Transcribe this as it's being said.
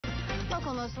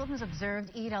Local Muslims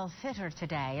observed Eid al-Fitr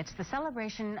today. It's the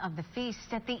celebration of the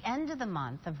feast at the end of the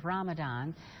month of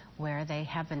Ramadan, where they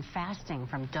have been fasting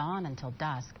from dawn until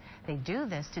dusk. They do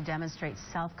this to demonstrate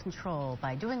self-control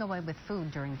by doing away with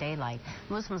food during daylight.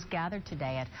 Muslims gathered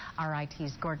today at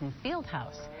RIT's Gordon Field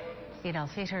House. Eid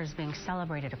al-Fitr is being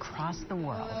celebrated across the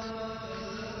world.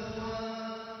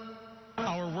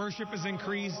 Our worship is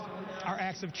increased, our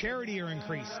acts of charity are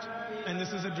increased, and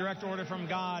this is a direct order from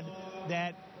God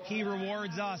that He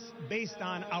rewards us based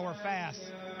on our fast,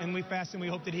 and we fast and we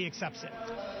hope that He accepts it.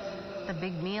 The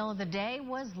big meal of the day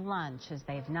was lunch, as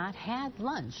they've not had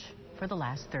lunch for the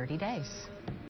last 30 days.